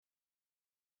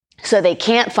so they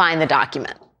can't find the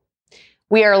document.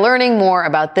 We are learning more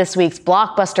about this week's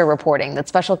blockbuster reporting that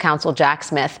special counsel Jack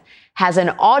Smith has an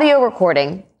audio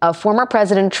recording of former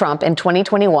President Trump in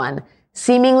 2021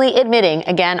 seemingly admitting,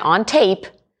 again on tape,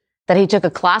 that he took a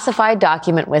classified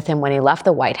document with him when he left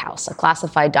the White House, a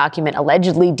classified document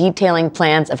allegedly detailing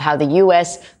plans of how the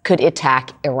U.S. could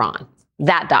attack Iran.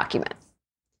 That document.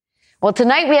 Well,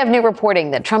 tonight we have new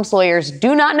reporting that Trump's lawyers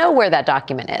do not know where that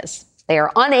document is. They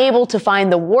are unable to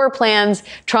find the war plans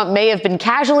Trump may have been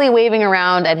casually waving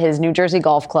around at his New Jersey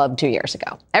golf club 2 years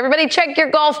ago. Everybody check your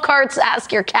golf carts,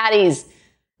 ask your caddies.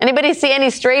 Anybody see any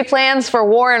stray plans for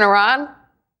war in Iran?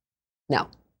 No.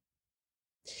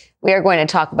 We are going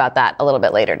to talk about that a little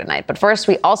bit later tonight. But first,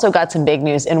 we also got some big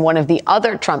news in one of the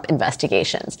other Trump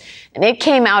investigations. And it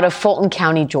came out of Fulton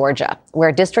County, Georgia,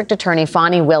 where District Attorney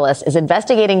Fani Willis is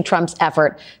investigating Trump's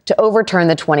effort to overturn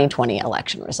the 2020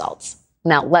 election results.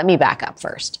 Now, let me back up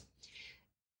first.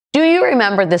 Do you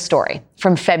remember this story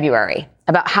from February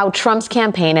about how Trump's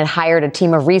campaign had hired a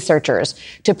team of researchers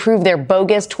to prove their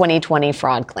bogus 2020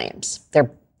 fraud claims,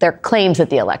 their claims that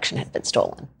the election had been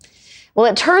stolen? Well,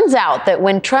 it turns out that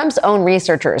when Trump's own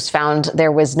researchers found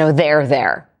there was no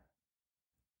there,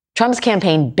 Trump's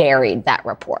campaign buried that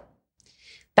report.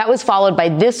 That was followed by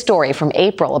this story from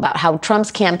April about how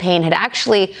Trump's campaign had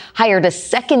actually hired a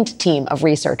second team of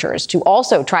researchers to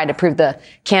also try to prove the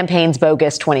campaign's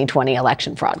bogus 2020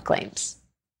 election fraud claims.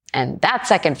 And that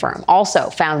second firm also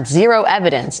found zero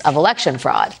evidence of election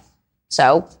fraud.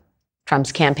 So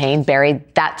Trump's campaign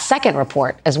buried that second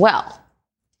report as well.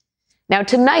 Now,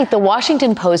 tonight, the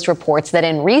Washington Post reports that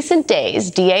in recent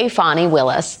days, DA Fani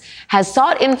Willis has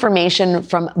sought information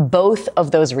from both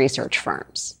of those research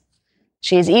firms.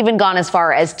 She has even gone as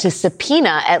far as to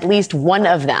subpoena at least one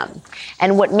of them.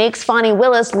 And what makes Fani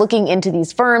Willis looking into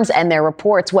these firms and their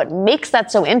reports, what makes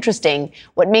that so interesting,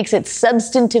 what makes it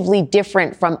substantively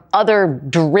different from other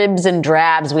dribs and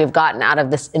drabs we've gotten out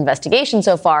of this investigation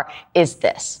so far, is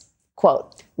this.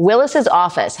 Quote, Willis's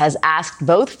office has asked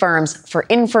both firms for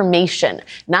information,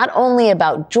 not only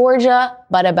about Georgia,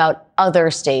 but about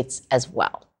other states as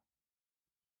well.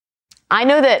 I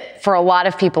know that for a lot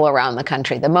of people around the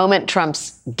country, the moment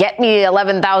Trump's get me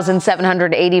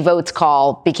 11,780 votes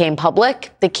call became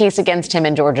public, the case against him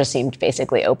in Georgia seemed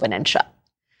basically open and shut.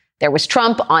 There was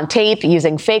Trump on tape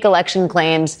using fake election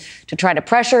claims to try to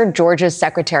pressure Georgia's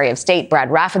Secretary of State, Brad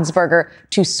Raffensperger,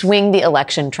 to swing the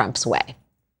election Trump's way.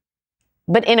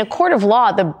 But in a court of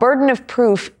law, the burden of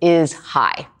proof is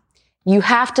high. You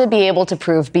have to be able to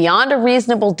prove beyond a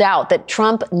reasonable doubt that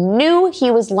Trump knew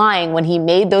he was lying when he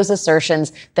made those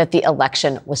assertions that the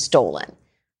election was stolen.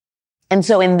 And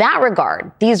so in that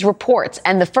regard, these reports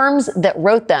and the firms that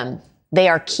wrote them, they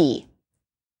are key.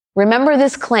 Remember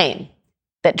this claim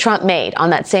that Trump made on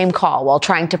that same call while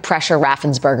trying to pressure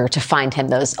Raffensperger to find him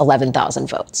those 11,000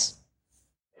 votes.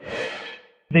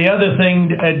 The other thing,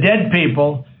 dead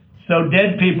people. So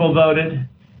dead people voted.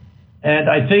 And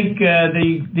I think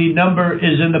the number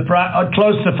is in the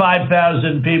close to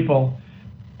 5,000 people.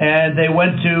 And they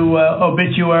went to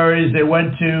obituaries. They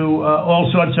went to all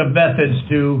sorts of methods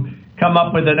to come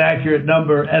up with an accurate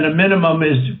number. And a minimum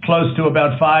is close to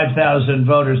about 5,000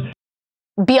 voters.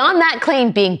 Beyond that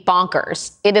claim being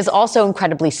bonkers, it is also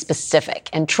incredibly specific.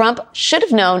 And Trump should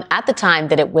have known at the time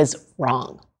that it was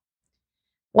wrong.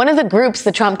 One of the groups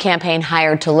the Trump campaign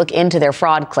hired to look into their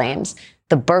fraud claims,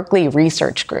 the Berkeley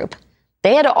Research Group,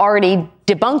 they had already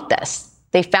debunked this.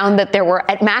 They found that there were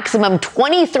at maximum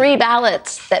 23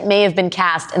 ballots that may have been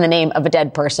cast in the name of a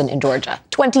dead person in Georgia.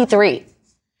 23.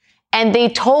 And they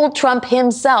told Trump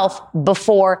himself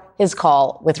before his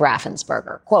call with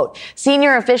Raffensperger. Quote,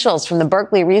 senior officials from the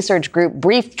Berkeley Research Group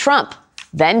briefed Trump,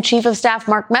 then Chief of Staff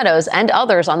Mark Meadows, and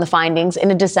others on the findings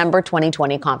in a December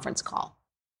 2020 conference call.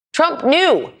 Trump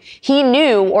knew. He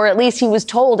knew, or at least he was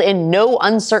told in no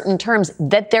uncertain terms,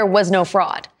 that there was no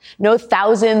fraud, no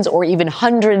thousands or even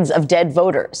hundreds of dead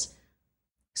voters.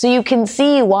 So you can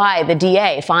see why the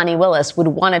DA, Fani Willis, would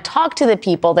want to talk to the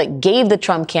people that gave the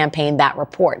Trump campaign that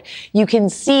report. You can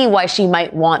see why she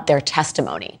might want their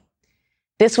testimony.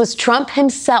 This was Trump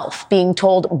himself being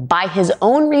told by his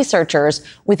own researchers,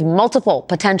 with multiple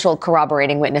potential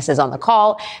corroborating witnesses on the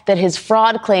call, that his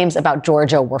fraud claims about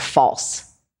Georgia were false.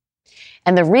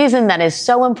 And the reason that is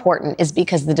so important is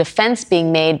because the defense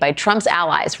being made by Trump's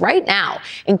allies right now,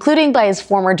 including by his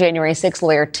former January 6th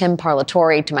lawyer, Tim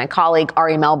Parlatore, to my colleague,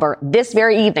 Ari Melber, this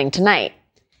very evening tonight,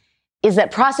 is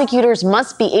that prosecutors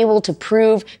must be able to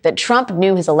prove that Trump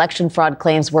knew his election fraud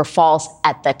claims were false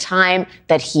at the time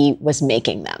that he was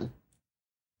making them.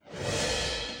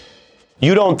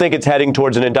 You don't think it's heading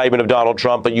towards an indictment of Donald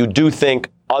Trump, but you do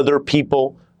think other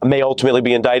people may ultimately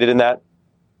be indicted in that?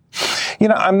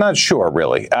 I'm not sure,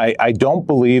 really. I don't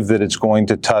believe that it's going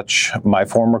to touch my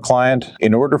former client.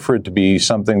 In order for it to be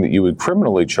something that you would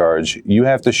criminally charge, you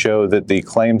have to show that the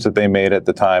claims that they made at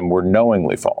the time were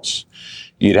knowingly false.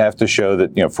 You'd have to show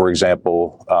that, for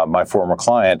example, my former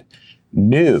client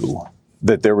knew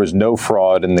that there was no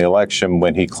fraud in the election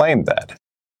when he claimed that.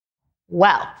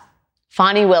 Well,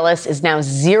 Fani Willis is now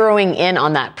zeroing in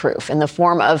on that proof in the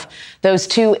form of those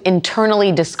two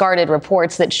internally discarded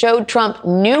reports that showed Trump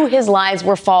knew his lies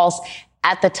were false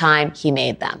at the time he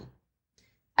made them.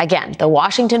 Again, the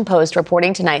Washington Post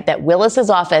reporting tonight that Willis's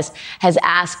office has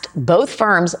asked both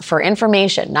firms for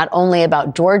information, not only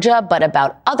about Georgia, but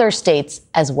about other states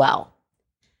as well.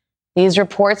 These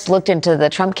reports looked into the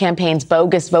Trump campaign's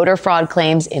bogus voter fraud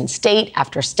claims in state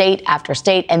after state after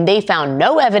state, and they found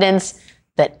no evidence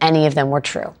that any of them were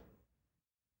true.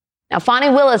 Now, Fani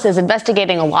Willis is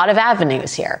investigating a lot of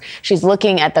avenues here. She's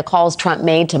looking at the calls Trump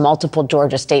made to multiple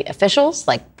Georgia state officials,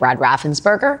 like Brad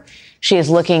Raffensperger. She is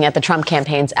looking at the Trump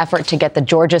campaign's effort to get the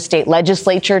Georgia state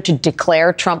legislature to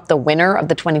declare Trump the winner of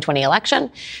the 2020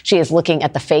 election. She is looking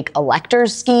at the fake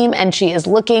electors scheme, and she is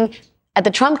looking at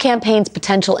the Trump campaign's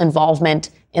potential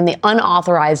involvement in the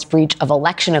unauthorized breach of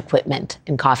election equipment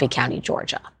in Coffee County,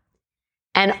 Georgia.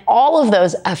 And all of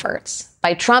those efforts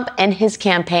by Trump and his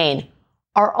campaign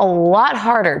are a lot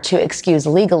harder to excuse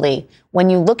legally when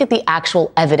you look at the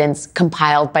actual evidence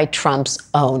compiled by Trump's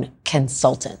own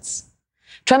consultants.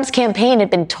 Trump's campaign had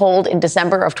been told in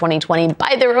December of 2020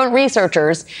 by their own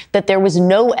researchers that there was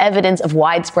no evidence of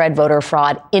widespread voter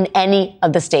fraud in any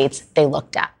of the states they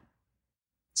looked at.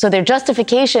 So their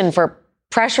justification for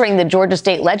pressuring the Georgia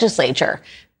state legislature,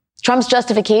 Trump's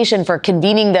justification for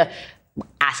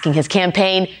asking his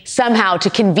campaign somehow to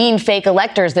convene fake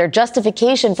electors, their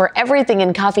justification for everything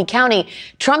in Coffee County,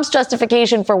 Trump's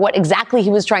justification for what exactly he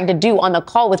was trying to do on the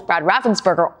call with Brad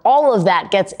Raffensperger, all of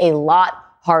that gets a lot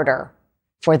harder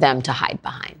for them to hide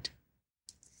behind.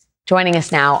 Joining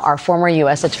us now are former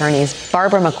U.S. attorneys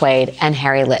Barbara McQuaid and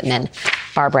Harry Litman.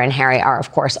 Barbara and Harry are,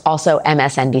 of course, also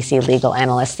MSNBC legal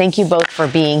analysts. Thank you both for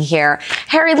being here.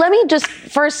 Harry, let me just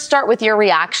first start with your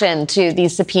reaction to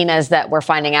these subpoenas that we're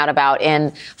finding out about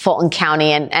in Fulton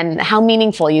County and how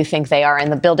meaningful you think they are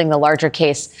in building the larger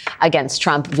case against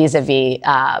Trump vis-a-vis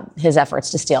his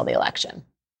efforts to steal the election.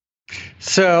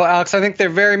 So, Alex, I think they're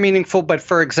very meaningful, but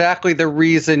for exactly the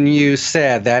reason you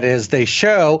said. That is, they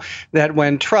show that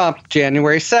when Trump,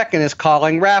 January 2nd, is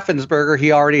calling Raffensperger,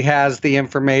 he already has the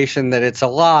information that it's a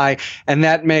lie, and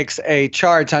that makes a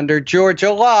charge under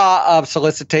Georgia law of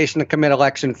solicitation to commit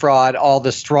election fraud all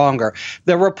the stronger.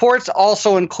 The reports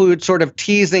also include sort of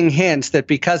teasing hints that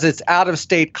because it's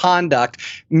out-of-state conduct,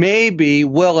 maybe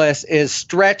Willis is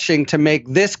stretching to make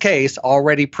this case,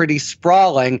 already pretty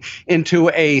sprawling, into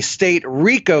a state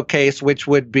RICO case, which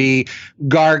would be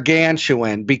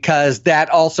gargantuan, because that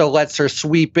also lets her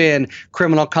sweep in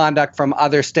criminal conduct from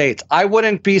other states. I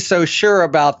wouldn't be so sure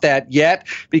about that yet,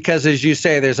 because as you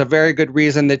say, there's a very good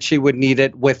reason that she would need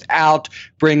it without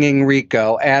bringing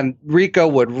RICO. And RICO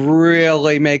would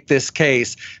really make this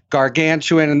case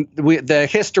gargantuan. The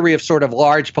history of sort of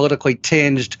large politically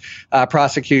tinged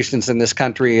prosecutions in this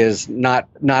country is not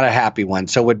a happy one.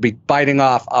 So would be biting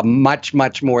off a much,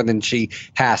 much more than she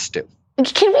has to.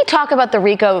 Can we talk about the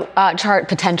RICO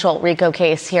potential RICO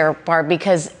case here, Barb?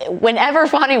 Because whenever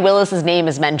Fani Willis's name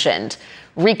is mentioned,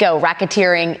 RICO,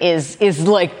 racketeering, is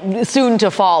like soon to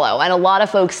follow. And a lot of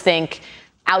folks think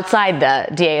outside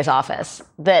the DA's office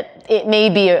that it may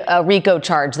be a RICO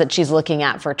charge that she's looking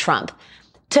at for Trump.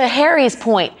 To Harry's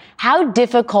point, how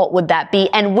difficult would that be?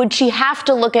 And would she have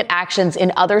to look at actions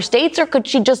in other states, or could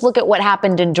she just look at what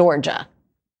happened in Georgia?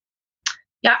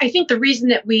 Yeah, I think the reason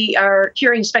that we are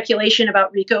hearing speculation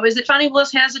about RICO is that Fani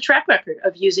Willis has a track record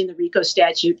of using the RICO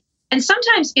statute. And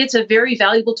sometimes it's a very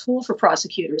valuable tool for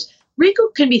prosecutors. RICO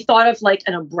can be thought of like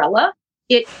an umbrella.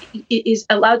 It is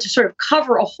allowed to sort of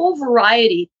cover a whole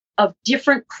variety of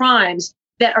different crimes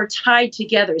that are tied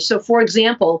together. So, for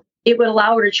example, it would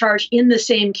allow her to charge in the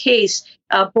same case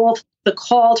both the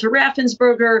call to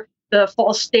Raffensperger, the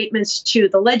false statements to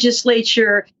the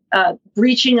legislature,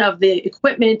 breaching of the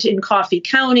equipment in Coffee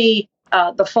County,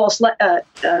 the false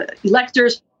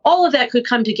electors. All of that could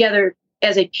come together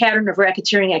as a pattern of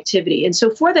racketeering activity. And so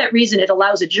for that reason, it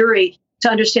allows a jury to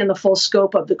understand the full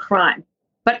scope of the crime.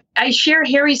 But I share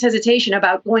Harry's hesitation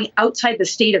about going outside the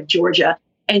state of Georgia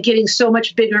and getting so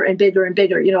much bigger and bigger and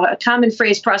bigger. You know, a common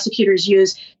phrase prosecutors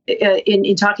use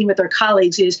in talking with their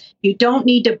colleagues is, you don't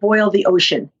need to boil the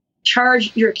ocean.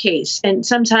 Charge your case. And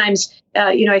sometimes,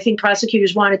 I think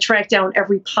prosecutors want to track down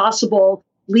every possible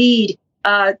lead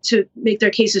to make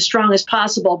their case as strong as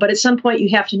possible. But at some point, you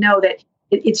have to know that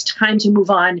it's time to move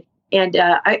on. And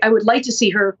I would like to see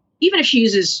her, even if she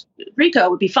uses RICO,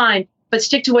 would be fine, but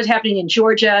stick to what's happening in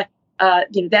Georgia.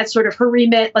 That's sort of her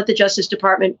remit. Let the Justice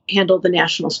Department handle the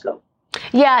national scope.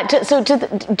 Yeah. To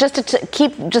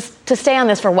stay on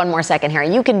this for one more second,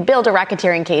 Harry, you can build a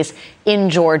racketeering case in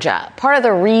Georgia. Part of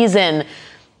the reason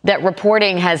that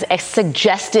reporting has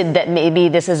suggested that maybe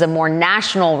this is a more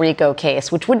national RICO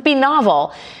case, which would be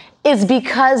novel, is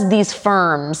because these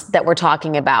firms that we're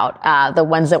talking about, the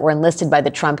ones that were enlisted by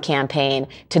the Trump campaign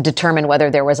to determine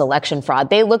whether there was election fraud,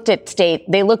 they looked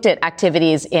at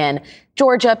activities in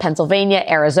Georgia, Pennsylvania,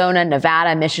 Arizona,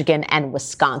 Nevada, Michigan, and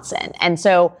Wisconsin. And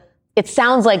so it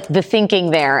sounds like the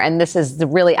thinking there, and this is the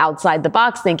really outside the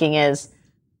box thinking, is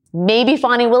maybe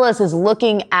Fani Willis is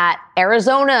looking at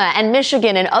Arizona and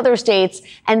Michigan and other states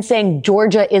and saying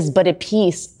Georgia is but a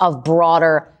piece of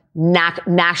broader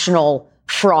national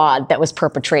fraud that was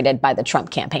perpetrated by the Trump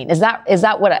campaign. Is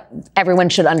that what everyone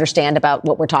should understand about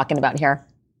what we're talking about here?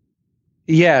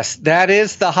 Yes, that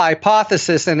is the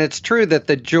hypothesis, and it's true that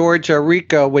the Georgia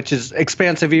RICO, which is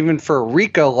expansive even for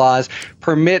RICO laws,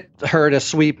 permit her to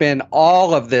sweep in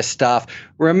all of this stuff.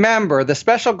 Remember, the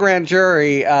special grand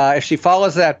jury, if she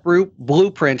follows that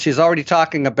blueprint, she's already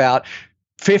talking about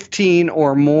 15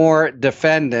 or more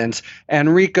defendants,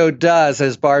 and RICO does,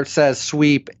 as Barb says,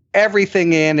 sweep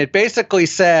everything in. It basically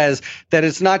says that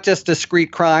it's not just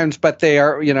discrete crimes, but they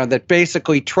are, that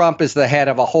basically Trump is the head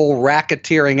of a whole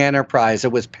racketeering enterprise.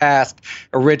 It was passed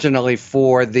originally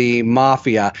for the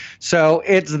mafia. So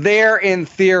it's there in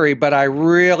theory, but I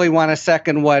really want to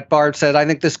second what Barb said. I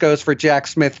think this goes for Jack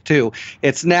Smith too.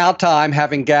 It's now time,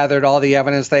 having gathered all the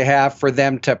evidence they have, for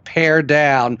them to pare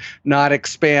down, not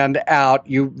expand out.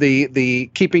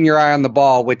 The keeping your eye on the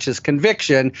ball, which is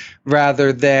conviction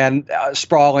rather than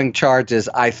sprawling charges,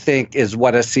 I think, is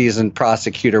what a seasoned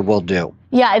prosecutor will do.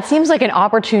 Yeah, it seems like an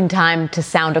opportune time to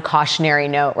sound a cautionary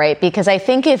note, right? Because I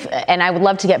think and I would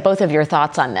love to get both of your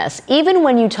thoughts on this, even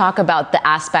when you talk about the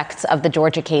aspects of the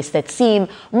Georgia case that seem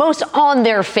most on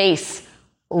their face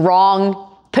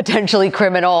wrong, potentially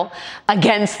criminal,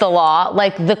 against the law,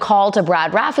 like the call to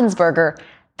Brad Raffensperger,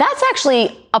 that's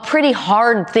actually a pretty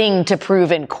hard thing to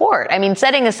prove in court. I mean,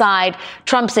 setting aside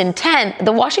Trump's intent,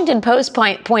 the Washington Post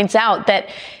points out that,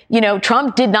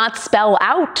 Trump did not spell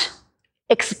out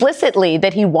explicitly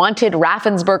that he wanted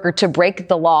Raffensperger to break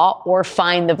the law or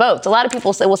find the votes. A lot of people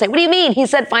will say, what do you mean? He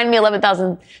said, find me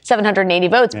 11,780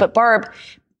 votes. Yeah. But Barb,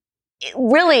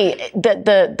 really,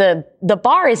 the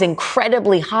bar is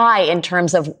incredibly high in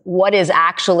terms of what is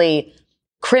actually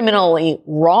criminally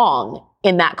wrong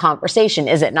in that conversation,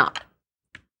 is it not?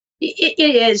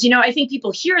 It is. I think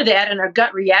people hear that and our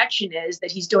gut reaction is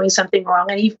that he's doing something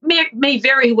wrong, and he may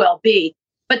very well be.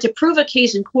 But to prove a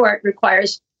case in court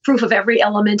requires proof of every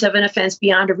element of an offense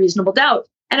beyond a reasonable doubt.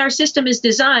 And our system is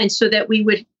designed so that we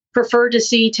would prefer to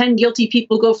see 10 guilty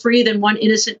people go free than one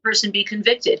innocent person be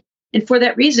convicted. And for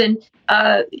that reason,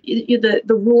 the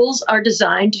rules are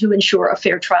designed to ensure a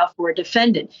fair trial for a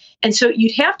defendant. And so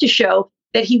you'd have to show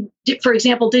that he, for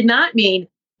example, did not mean,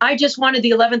 I just wanted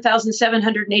the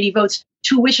 11,780 votes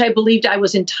to which I believed I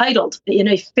was entitled in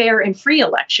a fair and free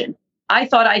election. I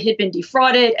thought I had been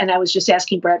defrauded, and I was just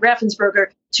asking Brad Raffensperger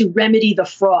to remedy the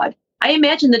fraud. I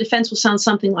imagine the defense will sound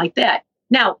something like that.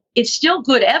 Now, it's still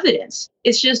good evidence.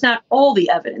 It's just not all the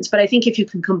evidence. But I think if you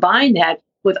can combine that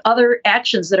with other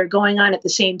actions that are going on at the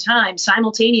same time,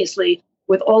 simultaneously,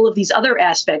 with all of these other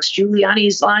aspects,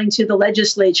 Giuliani's lying to the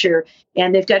legislature,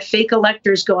 and they've got fake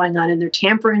electors going on, and they're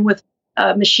tampering with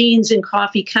machines in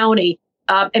Coffee County,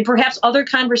 and perhaps other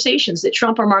conversations that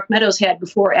Trump or Mark Meadows had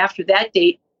before or after that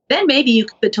date, then maybe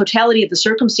the totality of the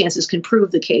circumstances can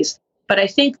prove the case. But I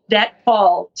think that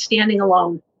call, standing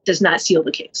alone, does not seal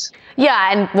the case.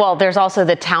 Yeah, and well, there's also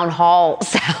the town hall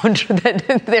sound.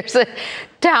 There's a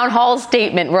town hall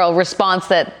statement, response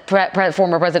that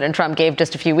former President Trump gave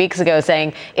just a few weeks ago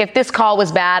saying, if this call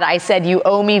was bad, I said you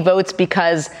owe me votes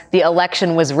because the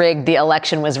election was rigged. The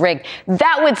election was rigged.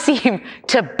 That would seem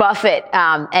to buffet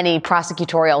any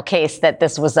prosecutorial case that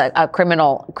this was a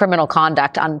criminal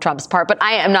conduct on Trump's part. But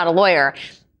I am not a lawyer,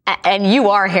 and you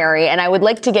are, Harry, and I would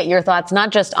like to get your thoughts not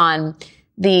just on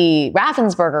the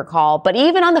Raffensperger call, but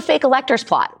even on the fake electors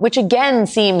plot, which again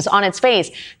seems on its face,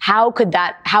 how could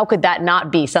that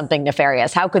not be something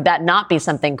nefarious? How could that not be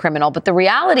something criminal? But the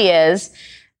reality is,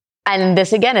 and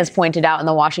this again is pointed out in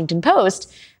the Washington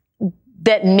Post,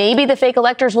 that maybe the fake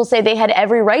electors will say they had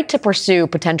every right to pursue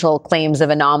potential claims of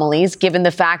anomalies, given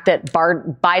the fact that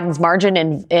Biden's margin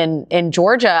in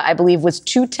Georgia, I believe, was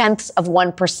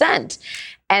 0.2%.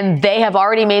 And they have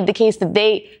already made the case that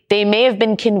they may have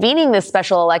been convening this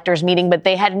special electors meeting, but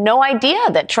they had no idea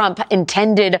that Trump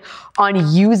intended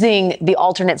on using the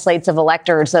alternate slates of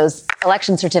electors, those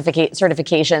election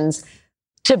certifications,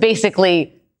 to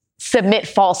basically submit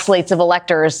false slates of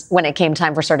electors when it came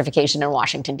time for certification in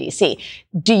Washington, D.C.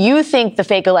 Do you think the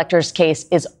fake electors case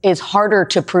is harder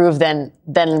to prove than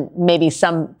maybe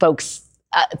some folks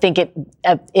think it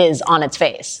is on its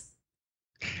face?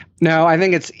 No, I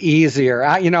think it's easier.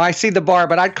 I see the bar,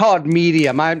 but I'd call it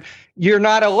medium. You're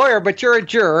not a lawyer, but you're a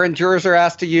juror, and jurors are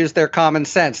asked to use their common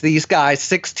sense. These guys,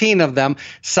 16 of them,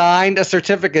 signed a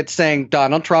certificate saying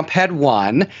Donald Trump had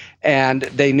won, and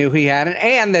they knew he hadn't,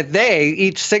 and that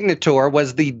each signator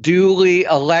was the duly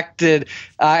elected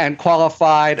and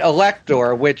qualified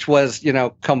elector, which was,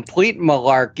 complete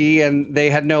malarkey, and they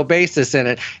had no basis in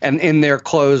it, and in their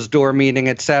closed-door meeting,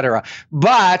 etc.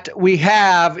 But we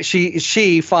have,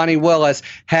 Fani Willis,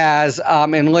 has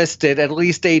enlisted at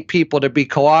least 8 people to be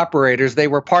cooperators. They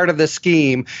were part of the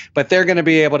scheme, but they're going to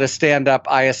be able to stand up,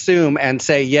 I assume, and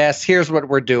say, yes, here's what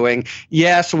we're doing.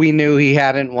 Yes, we knew he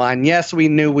hadn't won. Yes, we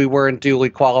knew we weren't duly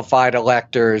qualified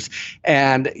electors.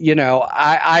 And,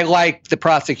 I like the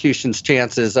prosecution's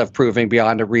chances of proving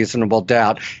beyond a reasonable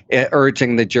doubt,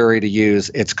 urging the jury to use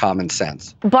its common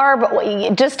sense. Barb,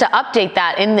 just to update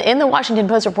that, in the Washington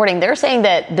Post reporting, they're saying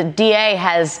that the DA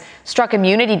has struck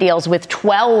immunity deals with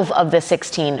 12 of the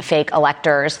 16 fake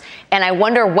electors. And I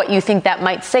wonder what you think that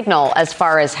might signal as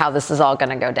far as how this is all going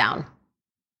to go down.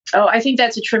 Oh, I think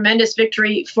that's a tremendous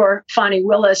victory for Fani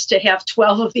Willis to have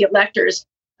 12 of the electors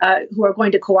who are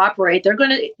going to cooperate. They're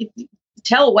going to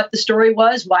tell what the story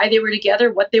was, why they were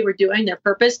together, what they were doing, their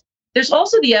purpose. There's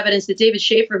also the evidence that David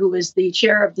Schaefer, who is the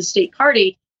chair of the state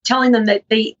party, telling them that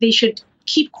they should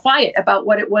keep quiet about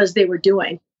what it was they were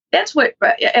doing. That's what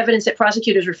evidence that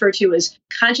prosecutors refer to as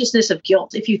consciousness of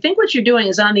guilt. If you think what you're doing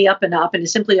is on the up and up and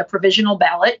is simply a provisional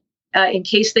ballot, in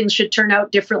case things should turn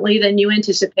out differently than you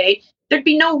anticipate, there'd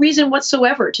be no reason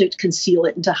whatsoever to conceal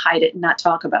it and to hide it and not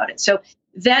talk about it. So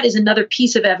that is another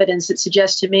piece of evidence that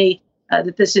suggests to me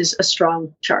that this is a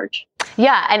strong charge.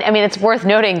 Yeah, and I mean, it's worth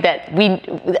noting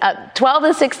that 12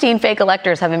 of 16 fake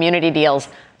electors have immunity deals.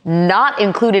 Not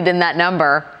included in that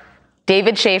number,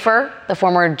 David Schaefer, the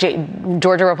former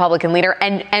Georgia Republican leader,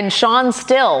 and Sean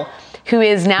Still, who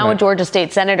is now a Georgia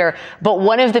state senator, but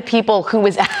one of the people who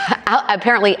was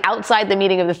apparently outside the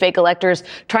meeting of the fake electors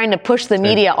trying to push the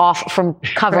media off from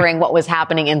covering what was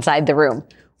happening inside the room,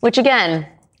 which again,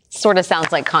 sort of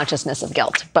sounds like consciousness of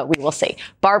guilt, but we will see.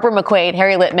 Barbara McQuaid,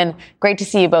 Harry Litman, great to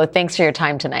see you both. Thanks for your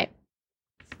time tonight.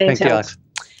 Thanks, Alex.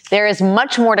 There is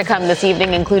much more to come this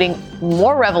evening, including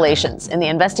more revelations in the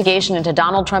investigation into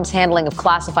Donald Trump's handling of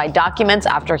classified documents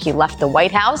after he left the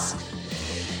White House.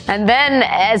 And then,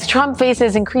 as Trump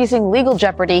faces increasing legal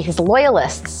jeopardy, his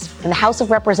loyalists in the House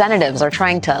of Representatives are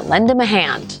trying to lend him a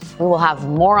hand. We will have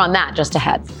more on that just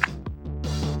ahead.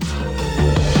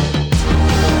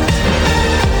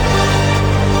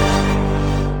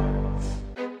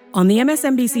 On the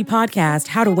MSNBC podcast,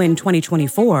 How to Win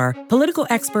 2024, political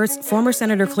experts, former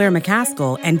Senator Claire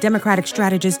McCaskill and Democratic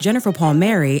strategist Jennifer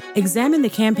Palmieri examine the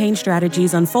campaign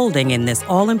strategies unfolding in this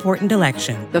all-important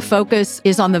election. The focus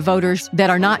is on the voters that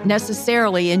are not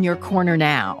necessarily in your corner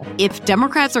now. If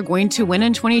Democrats are going to win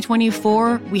in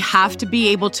 2024, we have to be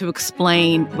able to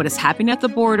explain what is happening at the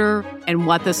border and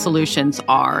what the solutions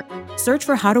are. Search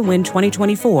for How to Win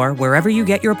 2024 wherever you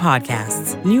get your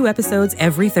podcasts. New episodes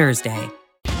every Thursday.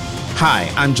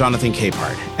 Hi, I'm Jonathan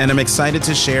Capehart, and I'm excited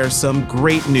to share some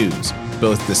great news.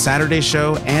 Both the Saturday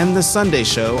Show and the Sunday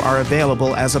Show are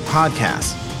available as a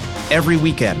podcast. Every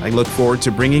weekend, I look forward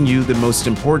to bringing you the most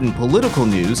important political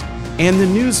news and the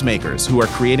newsmakers who are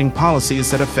creating policies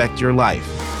that affect your life.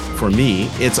 For me,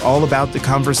 it's all about the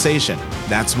conversation.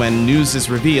 That's when news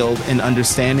is revealed and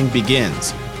understanding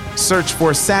begins. Search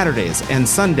for Saturdays and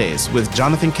Sundays with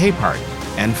Jonathan Capehart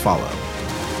and follow.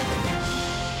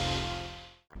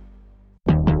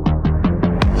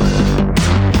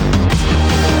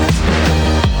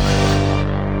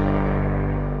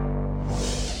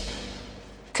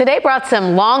 Today brought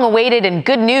some long-awaited and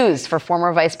good news for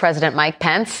former Vice President Mike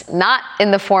Pence, not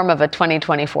in the form of a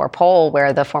 2024 poll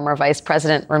where the former vice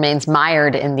president remains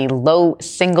mired in the low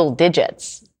single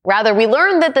digits. Rather, we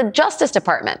learned that the Justice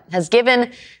Department has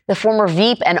given the former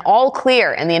Veep an all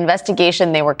clear in the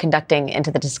investigation they were conducting into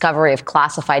the discovery of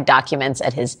classified documents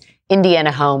at his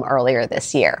Indiana home earlier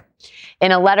this year.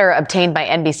 In a letter obtained by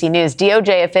NBC News,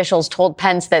 DOJ officials told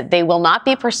Pence that they will not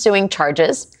be pursuing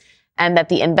charges and that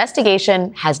the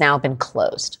investigation has now been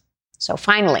closed. So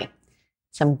finally,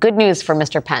 some good news for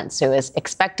Mr. Pence, who is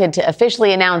expected to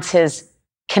officially announce his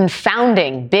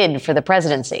confounding bid for the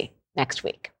presidency next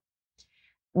week.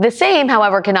 The same,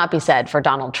 however, cannot be said for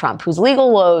Donald Trump, whose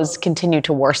legal woes continue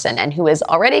to worsen and who is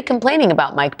already complaining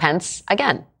about Mike Pence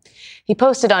again. He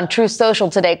posted on Truth Social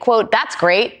today, quote, "That's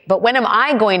great, but when am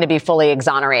I going to be fully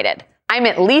exonerated? I'm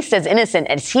at least as innocent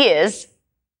as he is."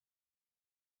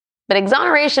 But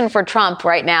exoneration for Trump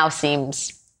right now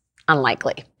seems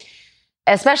unlikely,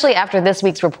 especially after this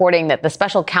week's reporting that the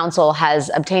special counsel has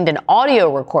obtained an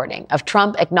audio recording of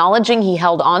Trump acknowledging he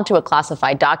held onto a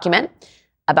classified document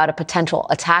about a potential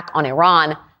attack on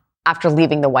Iran after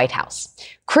leaving the White House.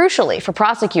 Crucially for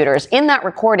prosecutors, in that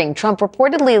recording, Trump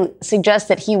reportedly suggests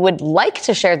that he would like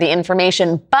to share the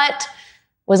information, but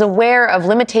was aware of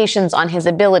limitations on his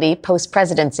ability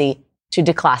post-presidency to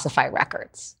declassify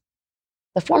records.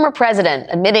 The former president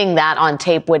admitting that on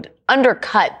tape would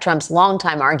undercut Trump's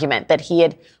longtime argument that he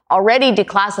had already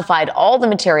declassified all the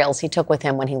materials he took with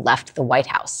him when he left the White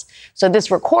House. So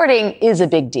this recording is a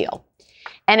big deal.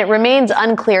 And it remains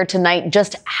unclear tonight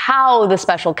just how the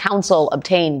special counsel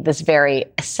obtained this very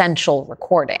essential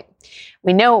recording.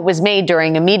 We know it was made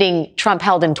during a meeting Trump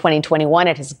held in 2021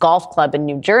 at his golf club in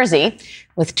New Jersey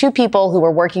with two people who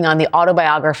were working on the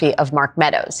autobiography of Mark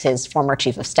Meadows, his former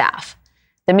chief of staff.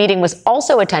 The meeting was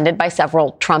also attended by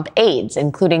several Trump aides,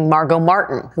 including Margot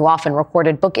Martin, who often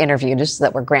recorded book interviews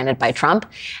that were granted by Trump,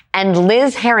 and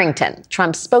Liz Harrington,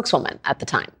 Trump's spokeswoman at the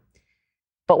time.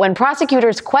 But when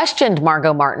prosecutors questioned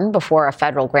Margot Martin before a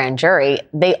federal grand jury,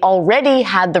 they already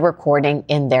had the recording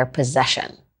in their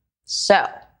possession. So,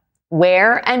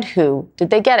 where and who did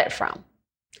they get it from?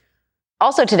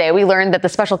 Also today, we learned that the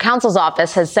special counsel's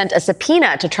office has sent a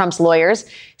subpoena to Trump's lawyers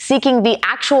seeking the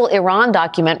actual Iran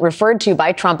document referred to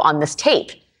by Trump on this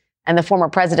tape. And the former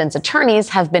president's attorneys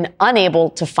have been unable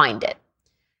to find it.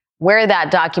 Where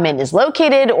that document is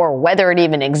located or whether it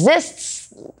even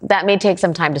exists, that may take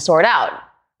some time to sort out.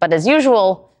 But as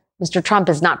usual, Mr. Trump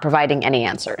is not providing any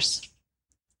answers.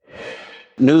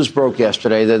 News broke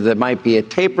yesterday that there might be a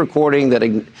tape recording that,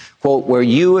 quote, where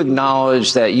you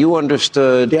acknowledge that you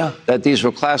understood that these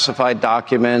were classified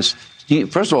documents.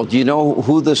 First of all, do you know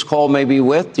who this call may be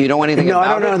with? Do you know anything about it? No,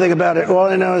 I don't know anything about it. All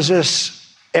I know is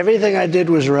this. Everything I did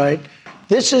was right.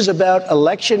 This is about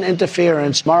election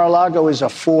interference. Mar-a-Lago is a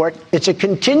fort. It's a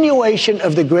continuation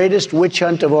of the greatest witch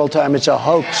hunt of all time. It's a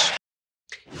hoax.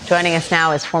 Joining us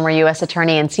now is former U.S.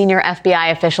 Attorney and senior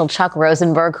FBI official Chuck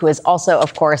Rosenberg, who is also,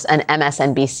 of course, an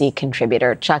MSNBC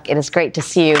contributor. Chuck, it is great to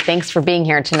see you. Thanks for being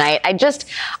here tonight.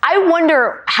 I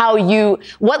wonder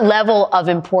what level of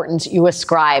importance you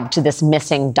ascribe to this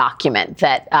missing document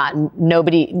that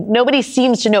nobody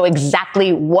seems to know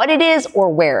exactly what it is or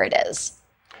where it is.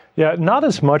 Yeah, not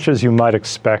as much as you might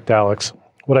expect, Alex.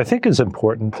 What I think is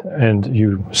important, and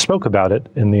you spoke about it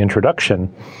in the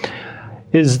introduction,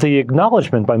 is the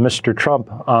acknowledgement by Mr. Trump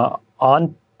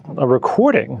on a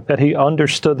recording that he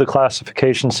understood the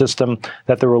classification system,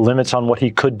 that there were limits on what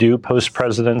he could do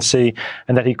post-presidency,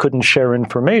 and that he couldn't share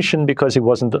information because he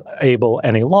wasn't able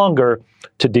any longer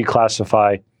to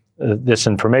declassify this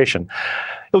information.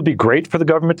 It would be great for the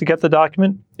government to get the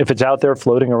document. If it's out there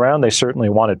floating around, they certainly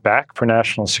want it back for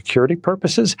national security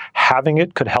purposes. Having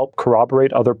it could help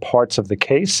corroborate other parts of the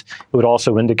case. It would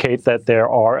also indicate that there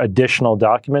are additional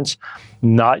documents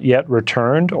not yet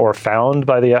returned or found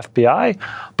by the FBI.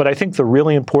 But I think the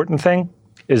really important thing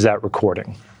is that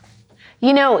recording.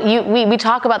 You know, we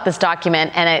talk about this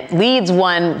document, and it leads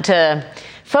one to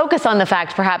focus on the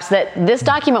fact, perhaps, that this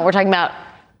document we're talking about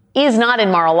is not in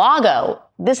Mar-a-Lago.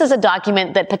 This is a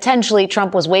document that potentially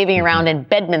Trump was waving around in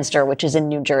Bedminster, which is in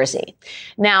New Jersey.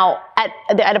 Now,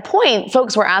 at a point,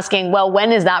 folks were asking, well,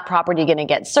 when is that property going to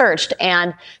get searched?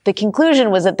 And the conclusion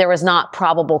was that there was not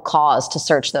probable cause to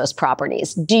search those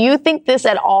properties. Do you think this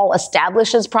at all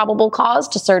establishes probable cause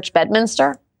to search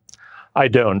Bedminster? I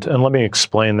don't, and let me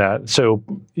explain that. So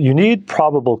you need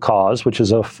probable cause, which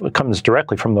comes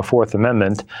directly from the Fourth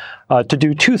Amendment, to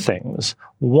do two things.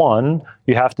 One,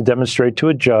 you have to demonstrate to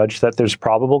a judge that there's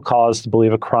probable cause to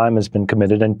believe a crime has been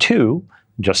committed, and two,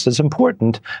 just as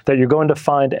important, that you're going to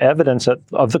find evidence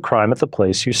of the crime at the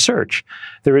place you search.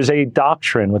 There is a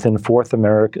doctrine within Fourth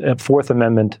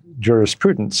Amendment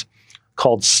jurisprudence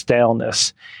called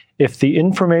staleness. If the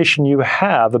information you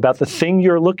have about the thing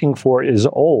you're looking for is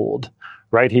old,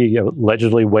 right? He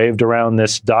allegedly waved around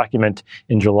this document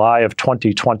in July of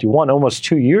 2021, almost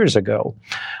 2 years ago,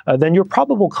 then your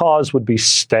probable cause would be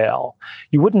stale.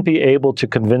 You wouldn't be able to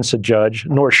convince a judge,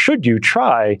 nor should you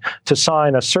try to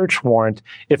sign a search warrant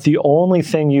if the only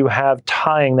thing you have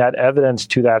tying that evidence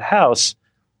to that house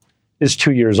is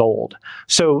 2 years old.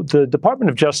 So the Department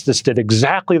of Justice did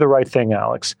exactly the right thing,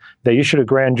 Alex. They issued a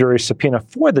grand jury subpoena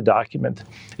for the document.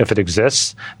 If it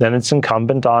exists, then it's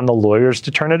incumbent on the lawyers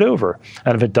to turn it over.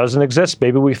 And if it doesn't exist,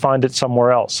 maybe we find it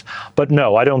somewhere else. But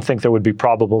no, I don't think there would be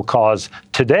probable cause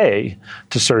today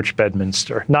to search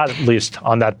Bedminster, not at least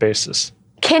on that basis.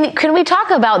 Can we talk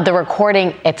about the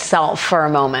recording itself for a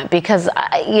moment? Because,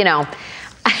 I'm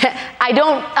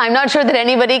not sure that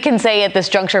anybody can say at this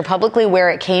juncture publicly where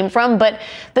it came from, but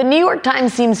the New York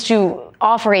Times seems to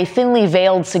offer a thinly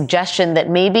veiled suggestion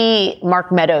that maybe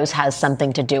Mark Meadows has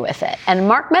something to do with it. And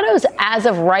Mark Meadows, as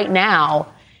of right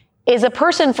now, is a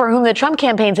person for whom the Trump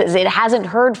campaign says it hasn't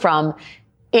heard from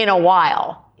in a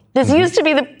while. This used to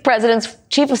be the president's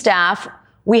chief of staff.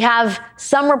 We have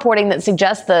some reporting that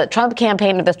suggests the Trump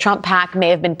campaign or the Trump PAC may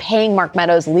have been paying Mark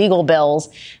Meadows legal bills.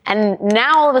 And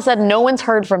now all of a sudden, no one's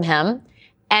heard from him.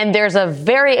 And there's a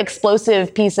very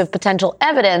explosive piece of potential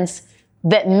evidence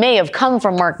that may have come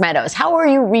from Mark Meadows. How are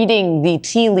you reading the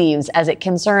tea leaves as it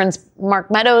concerns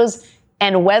Mark Meadows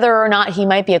and whether or not he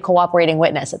might be a cooperating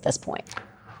witness at this point?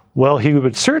 Well, he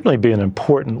would certainly be an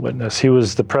important witness. He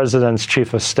was the president's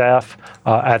chief of staff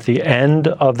at the end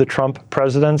of the Trump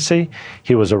presidency.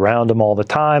 He was around him all the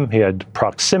time. He had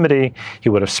proximity. He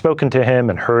would have spoken to him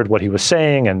and heard what he was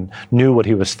saying and knew what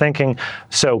he was thinking.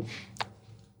 So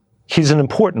he's an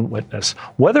important witness.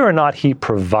 Whether or not he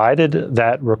provided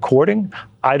that recording,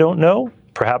 I don't know.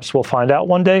 Perhaps we'll find out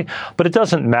one day, but it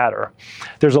doesn't matter.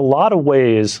 There's a lot of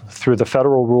ways through the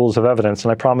federal rules of evidence,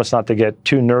 and I promise not to get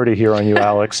too nerdy here on you,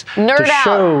 Alex,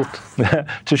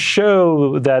 to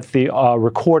show that the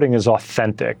recording is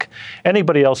authentic.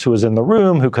 Anybody else who was in the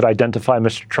room who could identify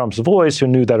Mr. Trump's voice, who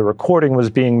knew that a recording was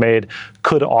being made,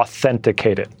 could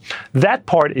authenticate it. That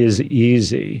part is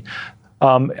easy.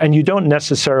 And you don't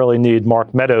necessarily need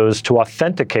Mark Meadows to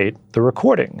authenticate the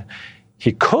recording.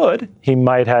 He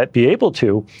might be able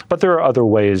to, but there are other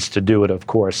ways to do it, of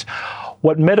course.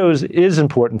 What Meadows is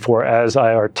important for, as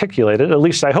I articulated, at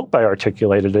least I hope I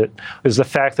articulated it, is the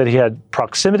fact that he had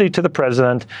proximity to the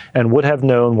president and would have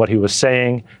known what he was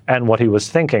saying and what he was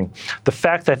thinking. The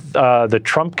fact that the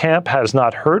Trump camp has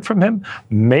not heard from him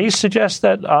may suggest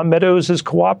that Meadows is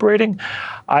cooperating.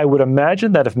 I would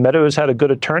imagine that if Meadows had a good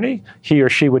attorney, he or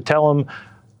she would tell him,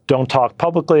 don't talk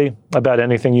publicly about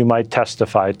anything you might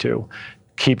testify to.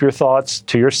 Keep your thoughts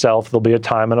to yourself. There'll be a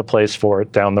time and a place for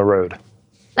it down the road.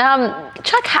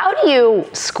 Chuck, how do you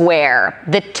square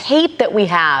the tape that we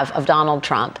have of Donald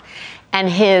Trump and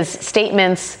his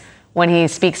statements when he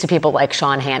speaks to people like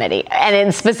Sean Hannity,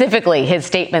 and specifically his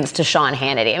statements to Sean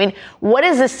Hannity? I mean, what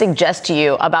does this suggest to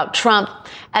you about Trump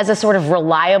as a sort of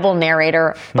reliable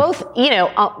narrator, both,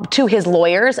 to his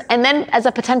lawyers and then as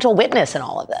a potential witness in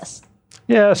all of this?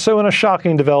 Yeah, so in a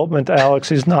shocking development, Alex,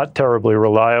 he's not terribly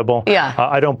reliable. Yeah.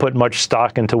 I don't put much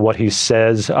stock into what he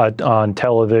says on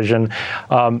television.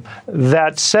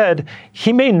 That said,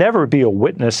 he may never be a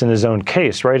witness in his own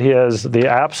case, right? He has the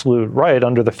absolute right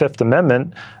under the Fifth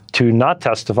Amendment to not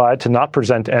testify, to not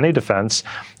present any defense.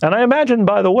 And I imagine,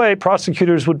 by the way,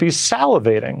 prosecutors would be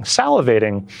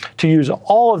salivating to use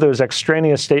all of those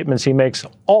extraneous statements he makes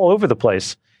all over the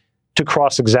place to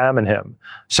cross-examine him.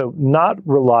 So not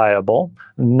reliable,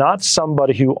 not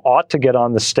somebody who ought to get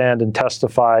on the stand and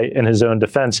testify in his own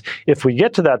defense. If we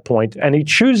get to that point and he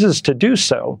chooses to do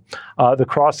so, the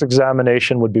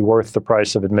cross-examination would be worth the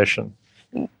price of admission.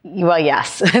 Well,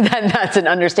 yes, that's an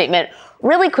understatement.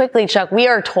 Really quickly, Chuck, we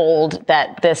are told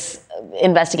that this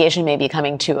investigation may be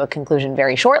coming to a conclusion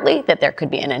very shortly, that there could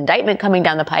be an indictment coming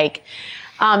down the pike.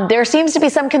 There seems to be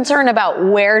some concern about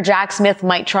where Jack Smith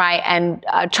might try and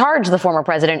charge the former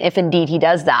president, if indeed he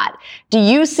does that. Do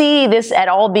you see this at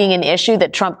all being an issue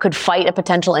that Trump could fight a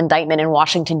potential indictment in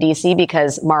Washington, D.C.,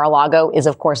 because Mar-a-Lago is,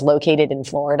 of course, located in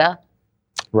Florida?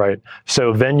 Right.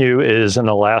 So venue is an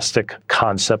elastic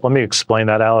concept. Let me explain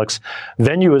that, Alex.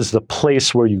 Venue is the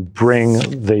place where you bring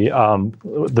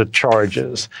the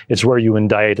charges. It's where you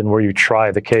indict and where you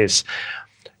try the case.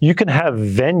 You can have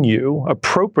venue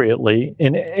appropriately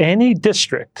in any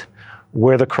district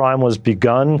where the crime was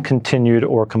begun, continued,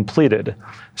 or completed.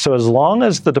 So as long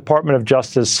as the Department of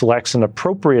Justice selects an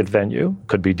appropriate venue,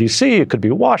 could be D.C., it could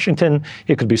be Washington,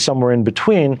 it could be somewhere in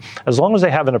between, as long as they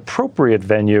have an appropriate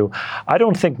venue, I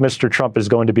don't think Mr. Trump is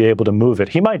going to be able to move it.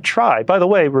 He might try. By the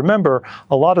way, remember,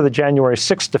 a lot of the January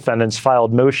 6th defendants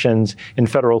filed motions in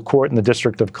federal court in the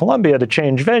District of Columbia to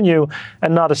change venue,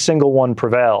 and not a single one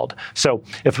prevailed. So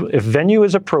if venue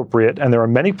is appropriate, and there are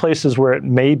many places where it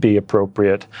may be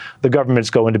appropriate, the government's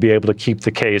going to be able to keep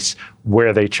the case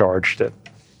where they charged it.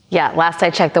 Yeah, last I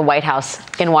checked the White House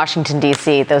in Washington,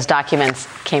 D.C., those documents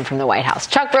came from the White House.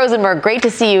 Chuck Rosenberg, great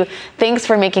to see you. Thanks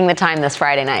for making the time this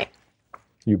Friday night.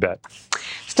 You bet.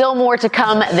 Still more to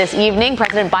come this evening.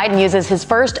 President Biden uses his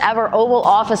first ever Oval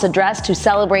Office address to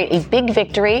celebrate a big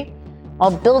victory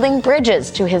while building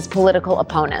bridges to his political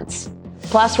opponents.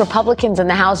 Plus, Republicans in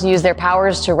the House use their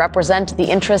powers to represent the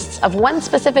interests of one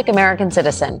specific American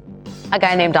citizen, a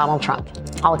guy named Donald Trump.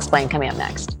 I'll explain coming up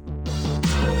next.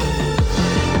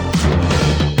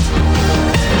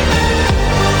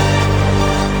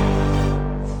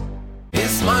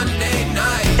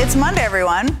 It's Monday,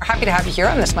 everyone. We're happy to have you here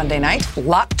on this Monday night.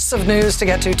 Lots of news to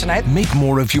get to tonight. Make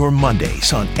more of your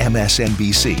Mondays on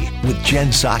MSNBC with Jen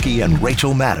Psaki and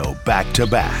Rachel Maddow back to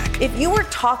back. If you were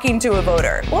talking to a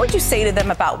voter, what would you say to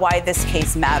them about why this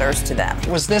case matters to them?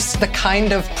 Was this the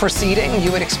kind of proceeding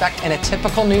you would expect in a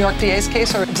typical New York DA's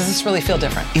case, or does this really feel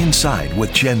different? Inside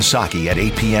with Jen Psaki at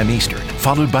 8 p.m. Eastern,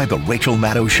 followed by The Rachel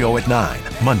Maddow Show at 9,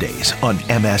 Mondays on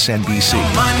MSNBC.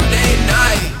 Monday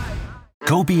night.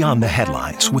 Go beyond the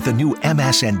headlines with the new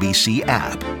MSNBC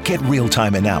app. Get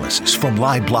real-time analysis from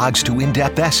live blogs to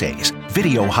in-depth essays,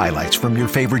 video highlights from your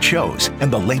favorite shows,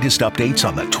 and the latest updates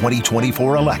on the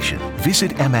 2024 election.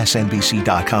 Visit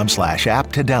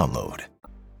msnbc.com/app to download.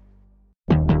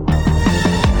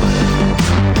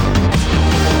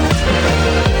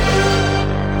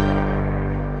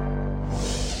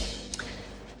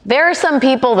 There are some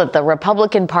people that the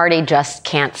Republican Party just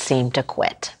can't seem to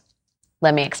quit.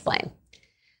 Let me explain.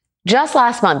 Just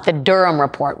last month, the Durham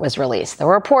report was released. The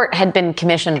report had been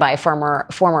commissioned by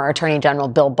former Attorney General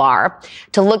Bill Barr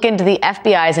to look into the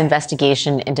FBI's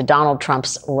investigation into Donald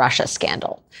Trump's Russia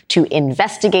scandal, to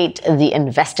investigate the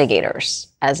investigators,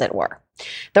 as it were.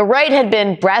 The right had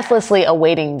been breathlessly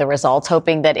awaiting the results,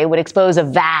 hoping that it would expose a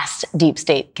vast deep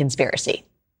state conspiracy.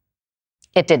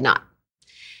 It did not.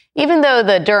 Even though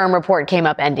the Durham report came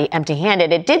up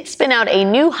empty-handed, it did spin out a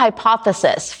new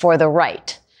hypothesis for the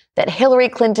right, that Hillary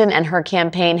Clinton and her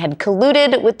campaign had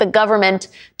colluded with the government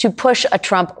to push a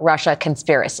Trump-Russia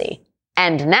conspiracy.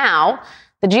 And now,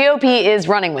 the GOP is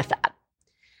running with that.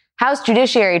 House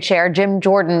Judiciary Chair Jim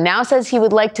Jordan now says he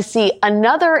would like to see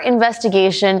another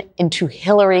investigation into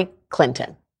Hillary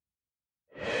Clinton.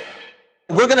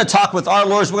 We're going to talk with our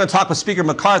lawyers. We're going to talk with Speaker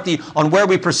McCarthy on where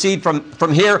we proceed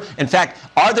from here. In fact,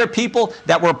 are there people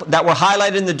that were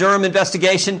highlighted in the Durham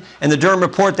investigation and the Durham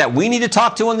report that we need to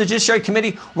talk to on the Judiciary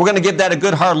Committee? We're going to give that a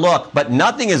good hard look, but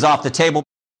nothing is off the table.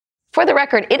 For the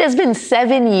record, it has been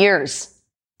 7 years,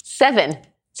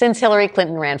 since Hillary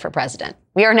Clinton ran for president.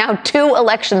 We are now 2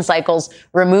 election cycles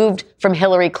removed from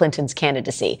Hillary Clinton's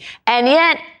candidacy, and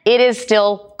yet it is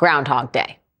still Groundhog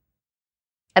Day.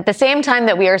 At the same time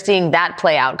that we are seeing that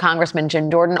play out, Congressman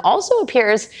Jim Jordan also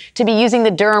appears to be using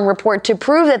the Durham report to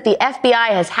prove that the FBI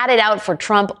has had it out for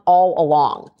Trump all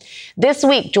along. This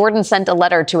week, Jordan sent a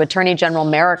letter to Attorney General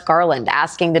Merrick Garland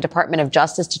asking the Department of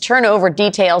Justice to turn over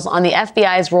details on the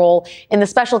FBI's role in the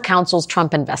special counsel's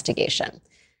Trump investigation.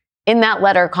 In that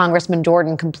letter, Congressman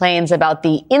Jordan complains about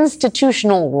the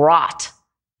institutional rot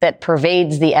that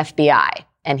pervades the FBI.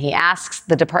 And he asks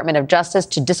the Department of Justice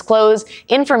to disclose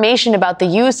information about the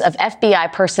use of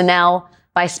FBI personnel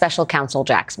by Special Counsel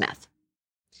Jack Smith.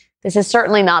 This is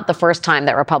certainly not the first time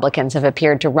that Republicans have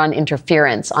appeared to run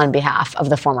interference on behalf of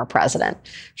the former president.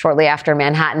 Shortly after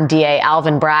Manhattan DA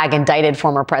Alvin Bragg indicted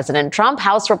former President Trump,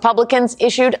 House Republicans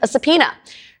issued a subpoena,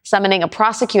 summoning a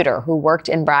prosecutor who worked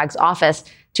in Bragg's office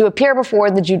to appear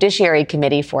before the Judiciary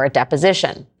Committee for a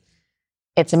deposition.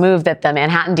 It's a move that the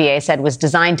Manhattan DA said was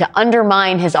designed to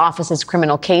undermine his office's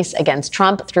criminal case against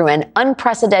Trump through an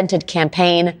unprecedented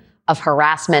campaign of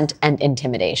harassment and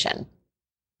intimidation.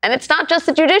 And it's not just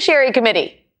the Judiciary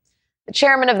Committee. The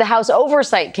chairman of the House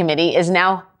Oversight Committee is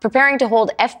now preparing to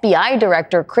hold FBI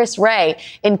Director Chris Wray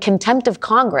in contempt of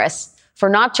Congress for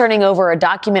not turning over a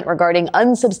document regarding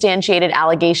unsubstantiated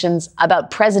allegations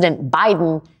about President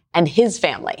Biden and his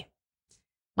family.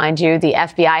 Mind you, the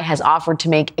FBI has offered to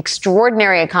make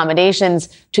extraordinary accommodations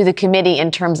to the committee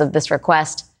in terms of this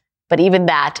request, but even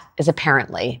that is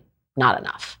apparently not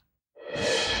enough.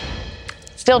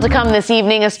 Still to come this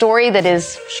evening, a story that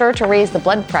is sure to raise the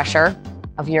blood pressure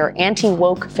of your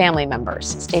anti-woke family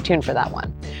members. Stay tuned for that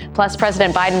one. Plus,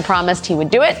 President Biden promised he would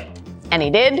do it, and he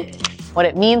did. What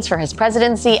it means for his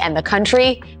presidency and the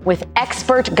country with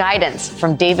expert guidance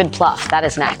from David Plouffe. That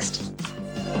is next.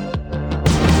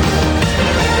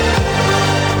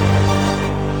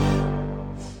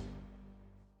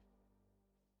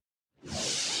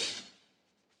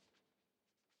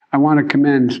 I want to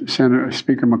commend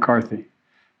Speaker McCarthy.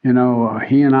 You know,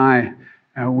 he and I,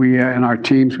 we and our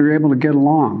teams, we were able to get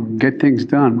along, get things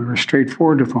done. We were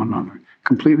straightforward with one another,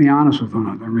 completely honest with one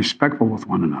another, and respectful with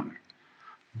one another.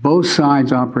 Both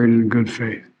sides operated in good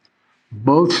faith.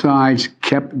 Both sides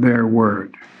kept their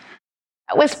word.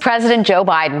 That was President Joe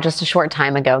Biden just a short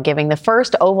time ago, giving the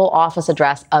first Oval Office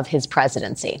address of his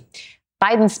presidency.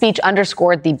 Biden's speech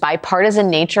underscored the bipartisan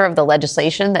nature of the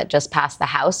legislation that just passed the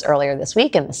House earlier this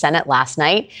week and the Senate last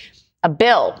night, a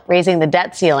bill raising the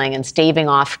debt ceiling and staving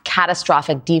off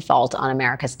catastrophic default on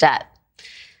America's debt.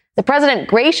 The president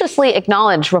graciously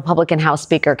acknowledged Republican House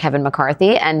Speaker Kevin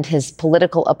McCarthy and his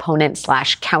political opponent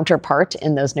 / counterpart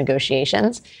in those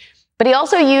negotiations. But he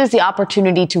also used the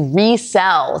opportunity to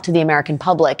resell to the American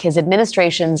public his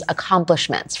administration's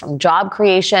accomplishments, from job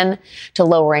creation to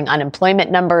lowering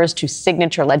unemployment numbers to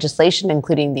signature legislation,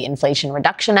 including the Inflation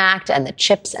Reduction Act and the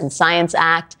CHIPS and Science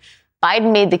Act.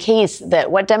 Biden made the case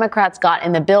that what Democrats got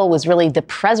in the bill was really the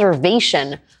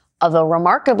preservation of a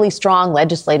remarkably strong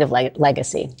legislative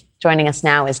legacy. Joining us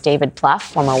now is David Plouffe,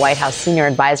 former White House senior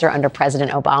advisor under President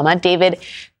Obama. David,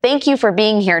 thank you for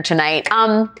being here tonight.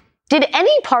 Did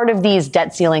any part of these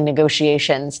debt ceiling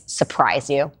negotiations surprise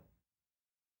you?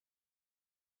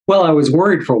 Well, I was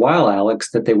worried for a while,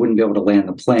 Alex, that they wouldn't be able to land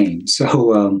the plane.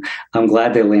 So I'm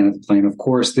glad they landed the plane. Of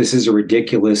course, this is a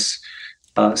ridiculous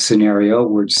scenario.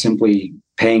 We're simply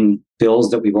paying bills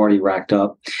that we've already racked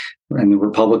up. And the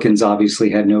Republicans obviously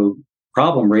had no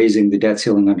problem raising the debt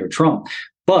ceiling under Trump.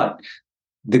 But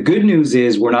the good news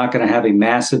is we're not going to have a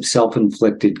massive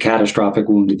self-inflicted catastrophic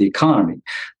wound to the economy.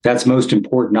 That's most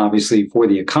important, obviously, for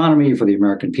the economy, for the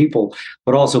American people,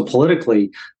 but also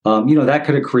politically. That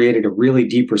could have created a really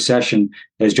deep recession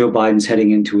as Joe Biden's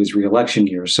heading into his reelection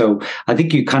year. So I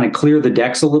think you kind of clear the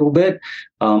decks a little bit.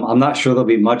 I'm not sure there'll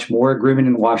be much more agreement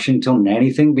in Washington than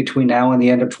anything between now and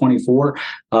the end of 24.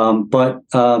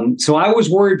 So I was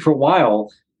worried for a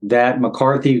while that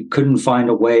McCarthy couldn't find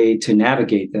a way to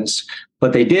navigate this.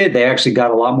 But they did. They actually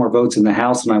got a lot more votes in the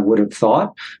House than I would have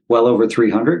thought, well over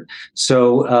 300.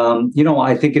 So,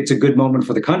 I think it's a good moment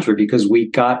for the country because we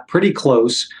got pretty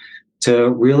close to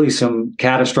really some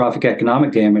catastrophic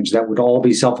economic damage that would all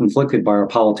be self-inflicted by our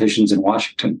politicians in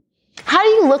Washington. How do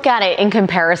you look at it in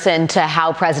comparison to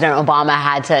how President Obama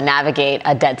had to navigate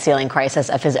a debt ceiling crisis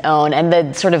of his own and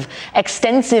the sort of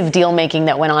extensive deal making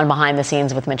that went on behind the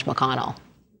scenes with Mitch McConnell?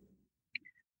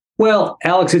 Well,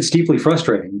 Alex, it's deeply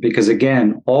frustrating because,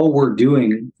 again, all we're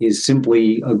doing is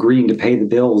simply agreeing to pay the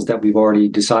bills that we've already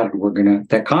decided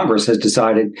that Congress has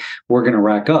decided we're going to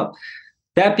rack up.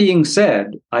 That being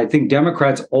said, I think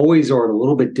Democrats always are at a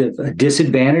little bit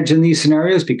disadvantage in these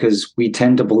scenarios because we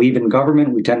tend to believe in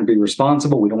government. We tend to be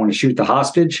responsible. We don't want to shoot the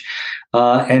hostage.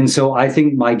 And so I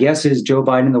think my guess is Joe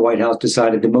Biden and the White House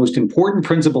decided the most important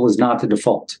principle is not to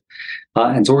default.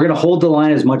 And so we're going to hold the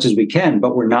line as much as we can,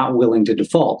 but we're not willing to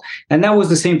default. And that was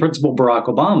the same principle Barack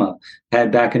Obama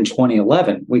had back in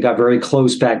 2011. We got very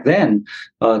close back then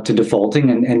to defaulting,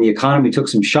 and the economy took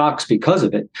some shocks because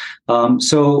of it.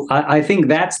 So I think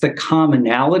that's the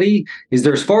commonality, is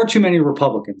there's far too many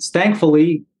Republicans.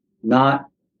 Thankfully, not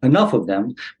enough of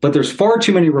them, but there's far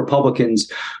too many Republicans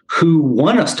who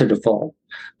want us to default,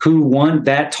 who want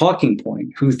that talking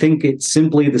point, who think it's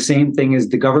simply the same thing as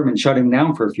the government shutting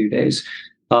down for a few days,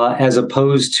 as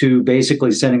opposed to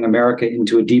basically sending America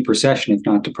into a deep recession, if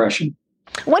not depression.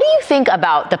 What do you think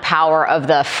about the power of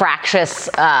the fractious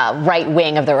right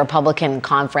wing of the Republican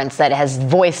conference that has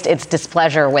voiced its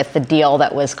displeasure with the deal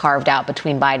that was carved out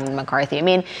between Biden and McCarthy? I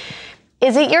mean,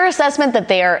 is it your assessment that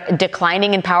they are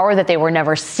declining in power, that they were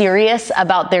never serious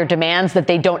about their demands, that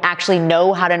they don't actually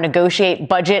know how to negotiate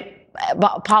budget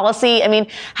policy? I mean,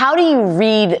 how do you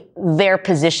read their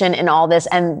position in all this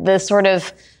and the sort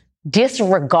of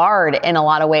disregard in a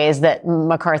lot of ways that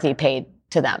McCarthy paid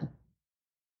to them?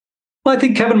 Well, I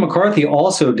think Kevin McCarthy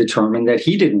also determined that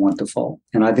he didn't want to fall.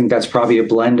 And I think that's probably a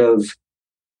blend of,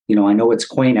 I know it's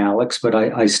quaint, Alex, but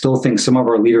I still think some of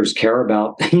our leaders care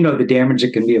about, the damage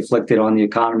that can be inflicted on the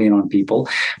economy and on people.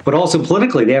 But also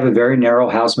politically, they have a very narrow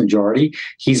House majority.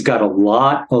 He's got a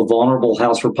lot of vulnerable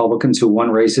House Republicans who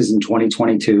won races in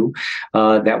 2022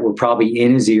 that were probably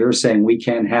in his ear saying we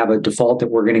can't have a default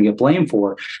that we're going to get blamed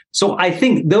for. So I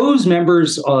think those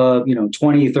members,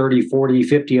 20, 30, 40,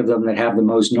 50 of them that have the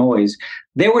most noise,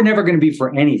 they were never going to be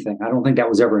for anything. I don't think that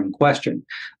was ever in question.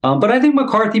 But I think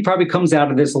McCarthy probably comes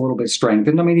out of this a little bit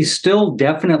strengthened. I mean, he's still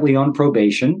definitely on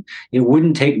probation. It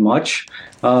wouldn't take much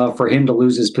for him to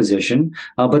lose his position.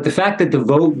 But the fact that the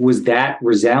vote was that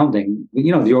resounding,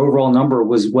 the overall number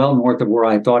was well north of where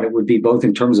I thought it would be, both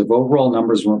in terms of overall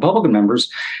numbers from Republican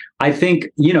members, I think,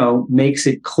 makes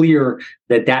it clear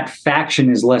that that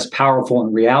faction is less powerful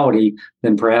in reality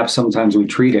than perhaps sometimes we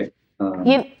treat it.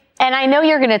 And I know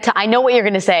I know what you're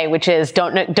going to say, which is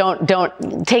don't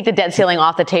take the debt ceiling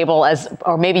off the table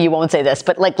or maybe you won't say this,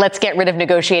 but let's get rid of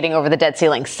negotiating over the debt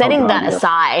ceiling. Setting that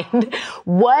aside,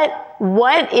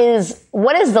 what is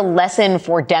the lesson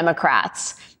for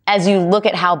Democrats as you look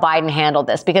at how Biden handled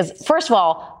this? Because first of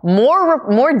all,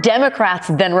 more Democrats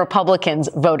than Republicans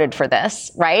voted for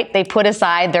this, right? They put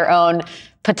aside their own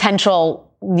potential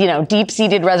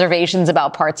deep-seated reservations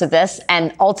about parts of this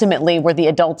and ultimately were the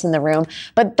adults in the room.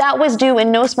 But that was due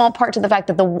in no small part to the fact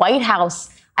that the White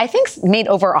House, I think, made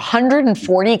over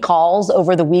 140 calls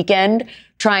over the weekend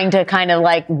trying to kind of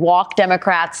walk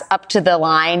Democrats up to the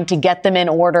line to get them in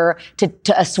order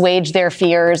to assuage their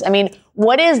fears. I mean,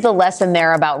 what is the lesson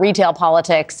there about retail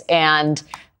politics and,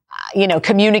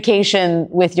 communication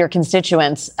with your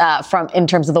constituents in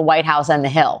terms of the White House and the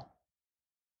Hill?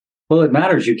 Well, it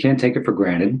matters. You can't take it for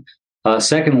granted.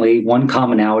 Secondly, one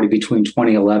commonality between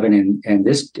 2011 and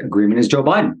this agreement is Joe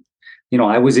Biden.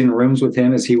 I was in rooms with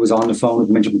him as he was on the phone with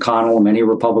Mitch McConnell, many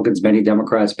Republicans, many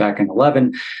Democrats back in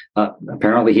 2011.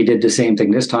 Apparently, he did the same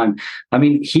thing this time. I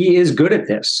mean, he is good at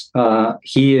this.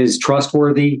 He is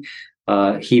trustworthy.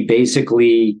 He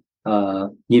basically,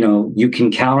 you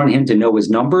can count on him to know his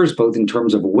numbers, both in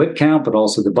terms of a whip count, but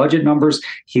also the budget numbers.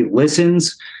 He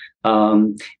listens.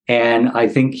 And I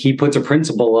think he puts a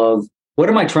principle of, what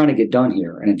am I trying to get done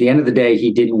here? And at the end of the day,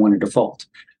 he didn't want to default.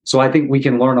 So I think we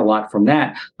can learn a lot from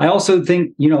that. I also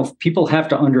think, people have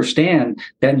to understand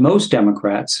that most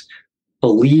Democrats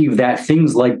believe that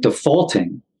things like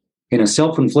defaulting in a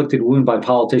self-inflicted wound by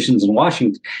politicians in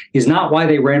Washington is not why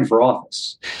they ran for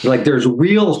office. There's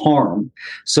real harm.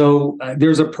 So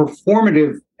there's a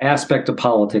performative aspect of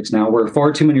politics now where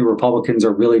far too many Republicans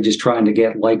are really just trying to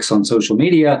get likes on social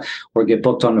media or get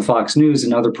booked on the Fox News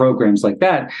and other programs like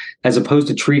that, as opposed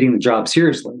to treating the job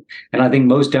seriously. And I think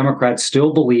most Democrats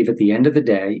still believe at the end of the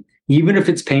day, even if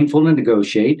it's painful to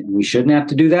negotiate, and we shouldn't have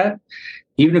to do that,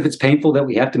 even if it's painful that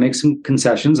we have to make some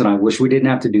concessions, and I wish we didn't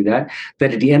have to do that,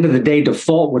 that at the end of the day,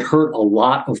 default would hurt a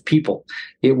lot of people.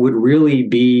 It would really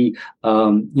be,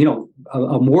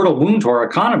 a mortal wound to our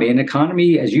economy. And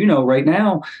economy, as you know, right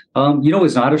now,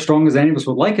 is not as strong as any of us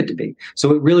would like it to be.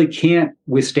 So it really can't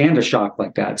withstand a shock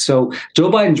like that. So Joe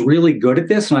Biden's really good at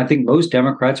this. And I think most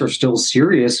Democrats are still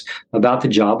serious about the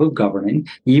job of governing,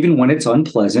 even when it's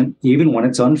unpleasant, even when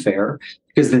it's unfair.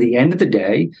 Because at the end of the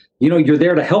day, you're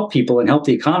there to help people and help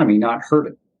the economy, not hurt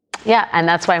it. Yeah, and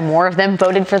that's why more of them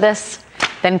voted for this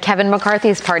than Kevin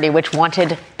McCarthy's party, which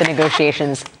wanted the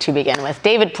negotiations to begin with.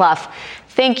 David Plouffe,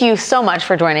 thank you so much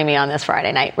for joining me on this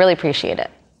Friday night. Really appreciate it.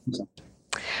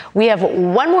 We have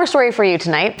one more story for you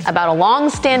tonight about a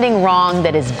long-standing wrong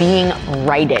that is being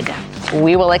righted.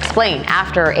 We will explain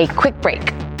after a quick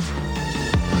break.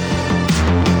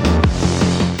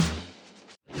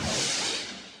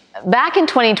 Back in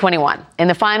 2021, in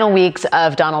the final weeks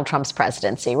of Donald Trump's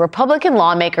presidency, Republican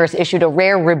lawmakers issued a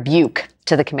rare rebuke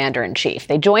to the commander-in-chief.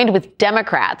 They joined with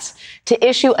Democrats to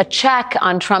issue a check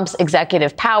on Trump's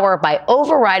executive power by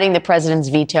overriding the president's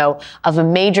veto of a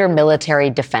major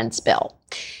military defense bill.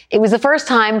 It was the first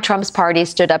time Trump's party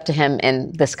stood up to him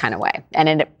in this kind of way, and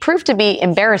it proved to be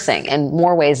embarrassing in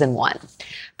more ways than one.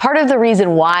 Part of the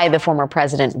reason why the former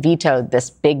president vetoed this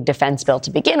big defense bill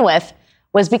to begin with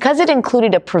was because it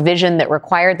included a provision that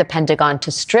required the Pentagon to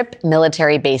strip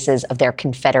military bases of their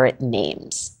Confederate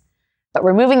names. But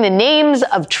removing the names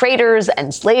of traitors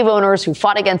and slave owners who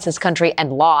fought against this country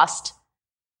and lost,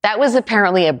 that was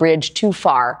apparently a bridge too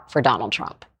far for Donald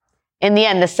Trump. In the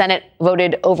end, the Senate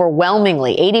voted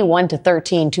overwhelmingly,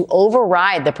 81-13, to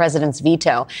override the president's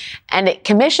veto, and a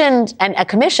commission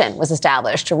was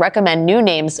established to recommend new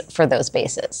names for those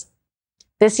bases.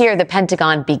 This year, the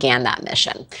Pentagon began that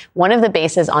mission. One of the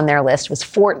bases on their list was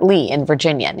Fort Lee in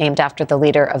Virginia, named after the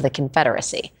leader of the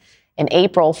Confederacy. In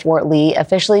April, Fort Lee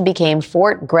officially became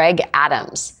Fort Gregg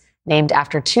Adams, named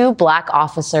after two black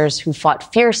officers who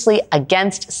fought fiercely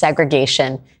against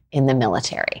segregation in the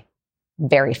military.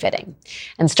 Very fitting.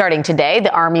 And starting today,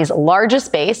 the Army's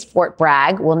largest base, Fort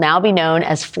Bragg, will now be known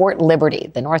as Fort Liberty.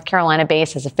 The North Carolina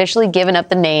base has officially given up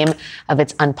the name of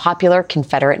its unpopular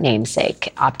Confederate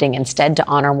namesake, opting instead to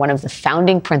honor one of the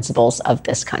founding principles of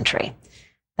this country.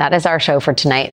 That is our show for tonight.